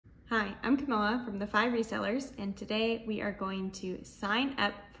Hi, I'm Camilla from the 5 Resellers, and today we are going to sign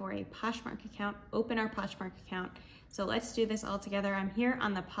up for a Poshmark account, open our Poshmark account. So let's do this all together. I'm here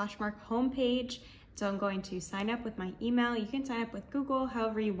on the Poshmark homepage, so I'm going to sign up with my email. You can sign up with Google,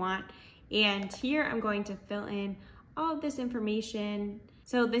 however you want. And here I'm going to fill in all of this information.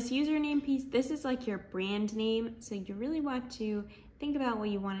 So this username piece, this is like your brand name. So you really want to think about what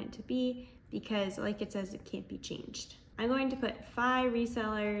you want it to be because like it says, it can't be changed. I'm going to put 5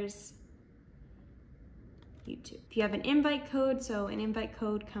 Resellers YouTube. If you have an invite code, so an invite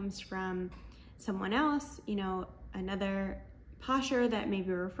code comes from someone else, you know, another posher that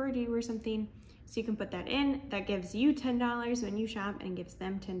maybe referred you or something. So you can put that in. That gives you $10 when you shop and gives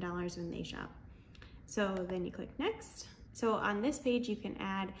them $10 when they shop. So then you click next. So on this page, you can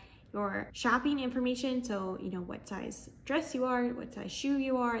add your shopping information. So, you know, what size dress you are, what size shoe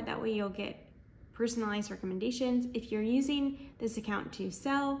you are. That way you'll get personalized recommendations. If you're using this account to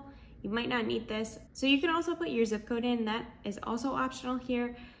sell, you might not need this. So you can also put your zip code in. That is also optional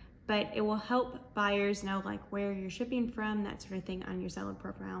here, but it will help buyers know like where you're shipping from, that sort of thing on your seller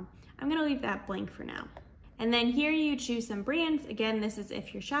profile. I'm gonna leave that blank for now. And then here you choose some brands. Again, this is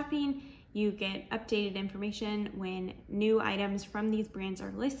if you're shopping, you get updated information when new items from these brands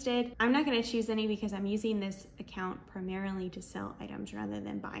are listed. I'm not gonna choose any because I'm using this account primarily to sell items rather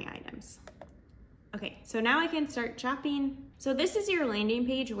than buy items. Okay, so now I can start shopping. So this is your landing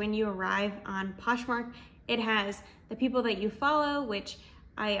page when you arrive on Poshmark. It has the people that you follow, which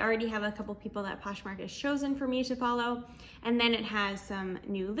I already have a couple people that Poshmark has chosen for me to follow. And then it has some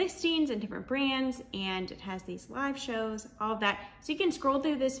new listings and different brands, and it has these live shows, all of that. So you can scroll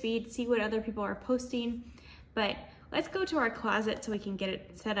through this feed, see what other people are posting. But let's go to our closet so we can get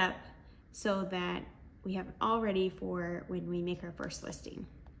it set up so that we have it all ready for when we make our first listing.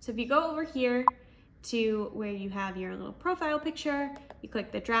 So if you go over here to where you have your little profile picture, you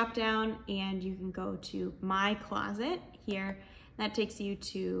click the drop down and you can go to My Closet here. That takes you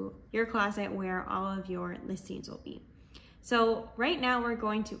to your closet where all of your listings will be. So right now we're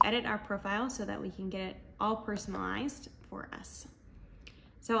going to edit our profile so that we can get it all personalized for us.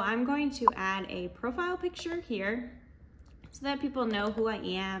 So I'm going to add a profile picture here so that people know who I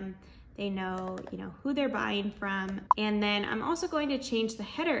am. They know, who they're buying from. And then I'm also going to change the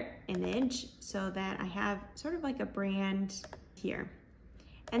header image so that I have sort of like a brand here.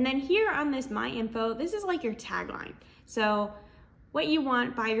 And then here on this My Info, this is like your tagline. So what you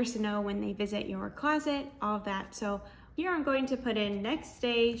want buyers to know when they visit your closet, all of that. So here I'm going to put in next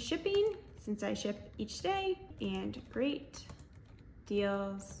day shipping since I ship each day and great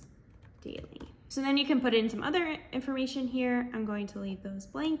deals daily. So then you can put in some other information here. I'm going to leave those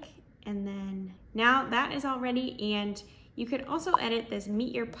blank. And then now that is all ready, and you could also edit this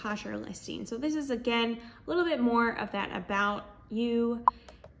Meet Your Posher listing. So this is again a little bit more of that about you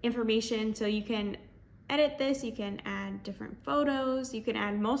information. So you can edit this, you can add different photos, you can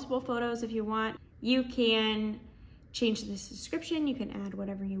add multiple photos if you want. You can change this description, you can add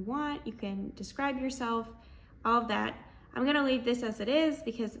whatever you want, you can describe yourself, all of that. I'm gonna leave this as it is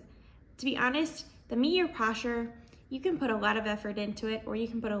because to be honest, the Meet Your Posher, you can put a lot of effort into it or you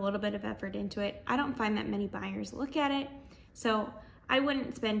can put a little bit of effort into it. I don't find that many buyers look at it. So I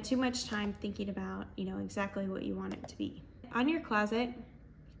wouldn't spend too much time thinking about, exactly what you want it to be. On your closet,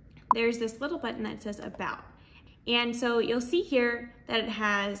 there's this little button that says About. And so you'll see here that it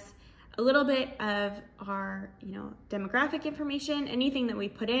has a little bit of our, demographic information, anything that we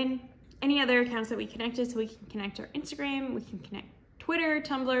put in, any other accounts that we connected. So we can connect our Instagram, we can connect Twitter,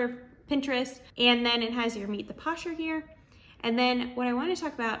 Tumblr, Pinterest, and then it has your Meet the Posher here. And then what I want to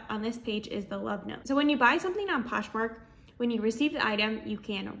talk about on this page is the love note. So when you buy something on Poshmark, when you receive the item, you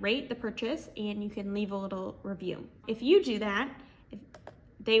can rate the purchase and you can leave a little review. If you do that,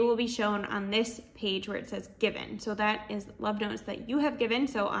 they will be shown on this page where it says given. So that is love notes that you have given.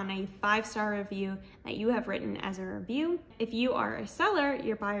 So on a 5-star review that you have written as a review. If you are a seller,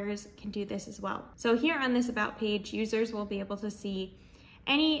 your buyers can do this as well. So here on this About page, users will be able to see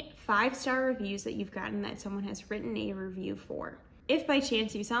any 5-star reviews that you've gotten that someone has written a review for. If by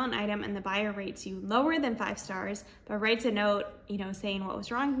chance you sell an item and the buyer rates you lower than 5 stars, but writes a note, saying what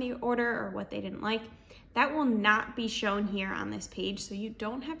was wrong with the order or what they didn't like, that will not be shown here on this page. So you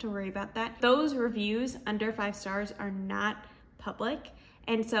don't have to worry about that. Those reviews under 5 stars are not public.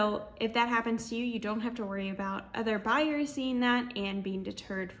 And so if that happens to you, you don't have to worry about other buyers seeing that and being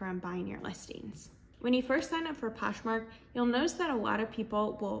deterred from buying your listings. When you first sign up for Poshmark, you'll notice that a lot of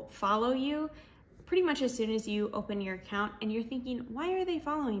people will follow you pretty much as soon as you open your account and you're thinking, why are they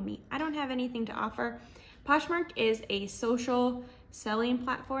following me? I don't have anything to offer. Poshmark is a social selling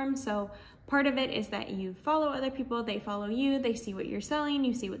platform, so part of it is that you follow other people, they follow you, they see what you're selling,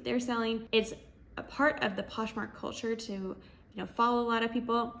 you see what they're selling. It's a part of the Poshmark culture to follow a lot of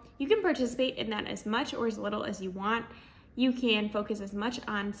people. You can participate in that as much or as little as you want. You can focus as much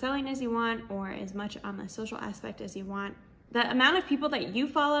on selling as you want or as much on the social aspect as you want. The amount of people that you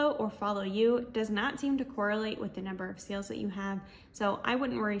follow or follow you does not seem to correlate with the number of sales that you have, so I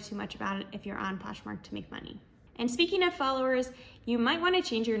wouldn't worry too much about it if you're on Poshmark to make money. And speaking of followers, you might want to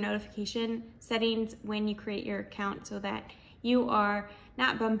change your notification settings when you create your account so that you are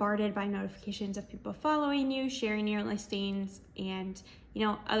not bombarded by notifications of people following you, sharing your listings, and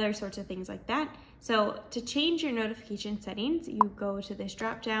other sorts of things like that. So to change your notification settings, you go to this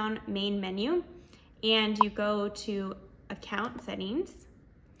drop-down main menu and you go to account settings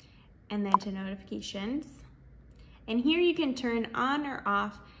and then to notifications. And here you can turn on or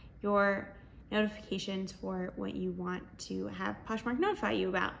off your notifications for what you want to have Poshmark notify you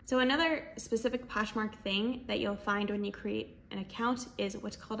about. So another specific Poshmark thing that you'll find when you create an account is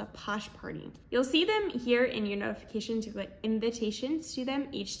what's called a Posh Party. You'll see them here in your notifications. You get invitations to them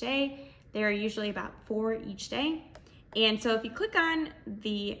each day. There are usually about 4 each day. And so if you click on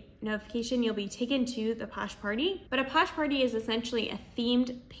the notification, you'll be taken to the Posh Party. But a Posh Party is essentially a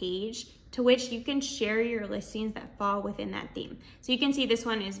themed page to which you can share your listings that fall within that theme. So you can see this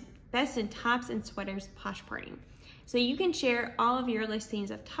one is Best in Tops and Sweaters Posh Party. So you can share all of your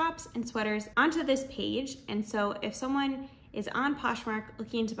listings of tops and sweaters onto this page. And so if someone is on Poshmark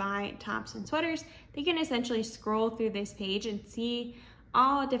looking to buy tops and sweaters, they can essentially scroll through this page and see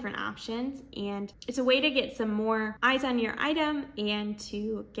all different options. And it's a way to get some more eyes on your item and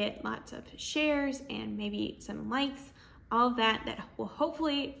to get lots of shares and maybe some likes, all of that will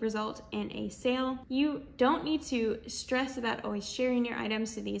hopefully result in a sale. You don't need to stress about always sharing your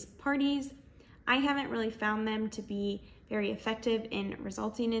items to these parties. I haven't really found them to be very effective in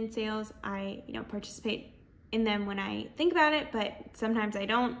resulting in sales. I participate in them when I think about it, but sometimes I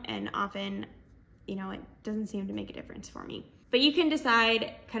don't, and often it doesn't seem to make a difference for me. But you can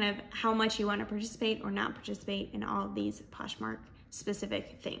decide kind of how much you want to participate or not participate in all of these Poshmark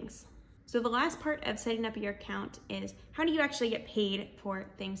specific things. So the last part of setting up your account is how do you actually get paid for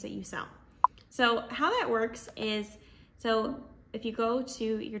things that you sell? So how that works is, so if you go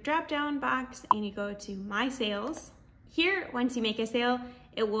to your drop-down box and you go to My Sales, here, once you make a sale,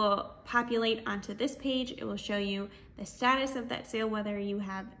 it will populate onto this page. It will show you the status of that sale, whether you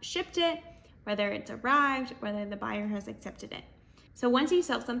have shipped it, whether it's arrived, whether the buyer has accepted it. So once you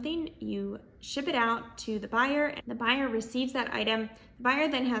sell something, you ship it out to the buyer, and the buyer receives that item. The buyer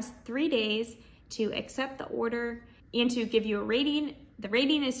then has 3 days to accept the order and to give you a rating. The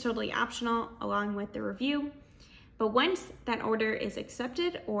rating is totally optional along with the review. But once that order is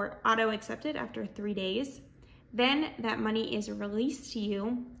accepted or auto-accepted after 3 days, then that money is released to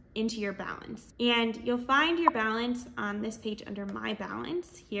you into your balance. And you'll find your balance on this page under My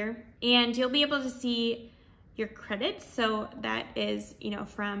Balance here, and you'll be able to see your credits. So that is,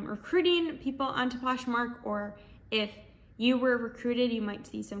 from recruiting people onto Poshmark, or if you were recruited, you might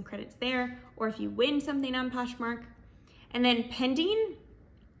see some credits there, or if you win something on Poshmark. And then pending,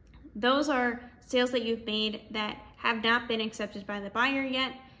 those are sales that you've made that have not been accepted by the buyer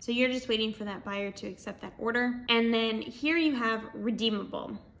yet. So you're just waiting for that buyer to accept that order. And then here you have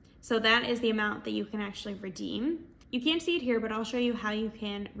redeemable. So that is the amount that you can actually redeem. You can't see it here, but I'll show you how you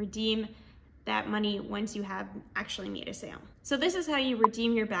can redeem that money once you have actually made a sale. So this is how you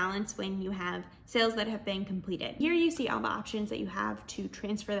redeem your balance when you have sales that have been completed. Here you see all the options that you have to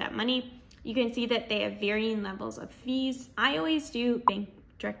transfer that money. You can see that they have varying levels of fees. I always do bank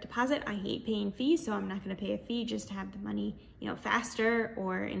direct deposit. I hate paying fees, so I'm not gonna pay a fee just to have the money, faster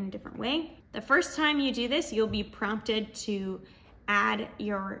or in a different way. The first time you do this, you'll be prompted to add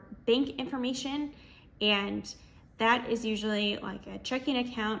your bank information, and that is usually like a checking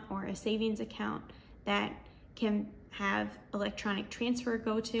account or a savings account that can have electronic transfer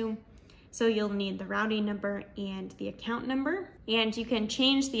go to. So you'll need the routing number and the account number, and you can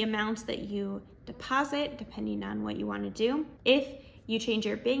change the amounts that you deposit depending on what you want to do. If you change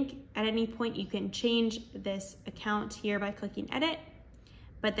your bank at any point, you can change this account here by clicking edit.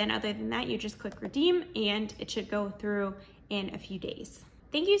 But then other than that, you just click redeem and it should go through in a few days.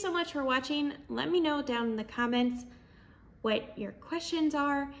 Thank you so much for watching. Let me know down in the comments what your questions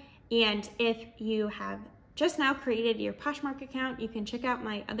are. And if you have just now created your Poshmark account, you can check out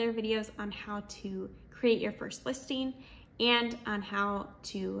my other videos on how to create your first listing and on how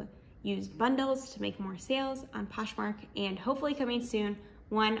to use bundles to make more sales on Poshmark, and hopefully coming soon,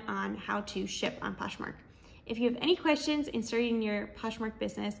 one on how to ship on Poshmark. If you have any questions in starting your Poshmark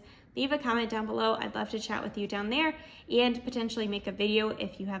business, leave a comment down below. I'd love to chat with you down there and potentially make a video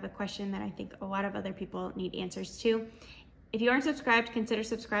if you have a question that I think a lot of other people need answers to. If you aren't subscribed, consider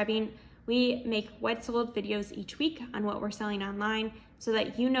subscribing. We make what sold videos each week on what we're selling online so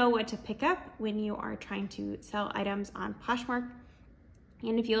that you know what to pick up when you are trying to sell items on Poshmark.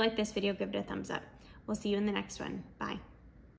 And if you like this video, give it a thumbs up. We'll see you in the next one. Bye.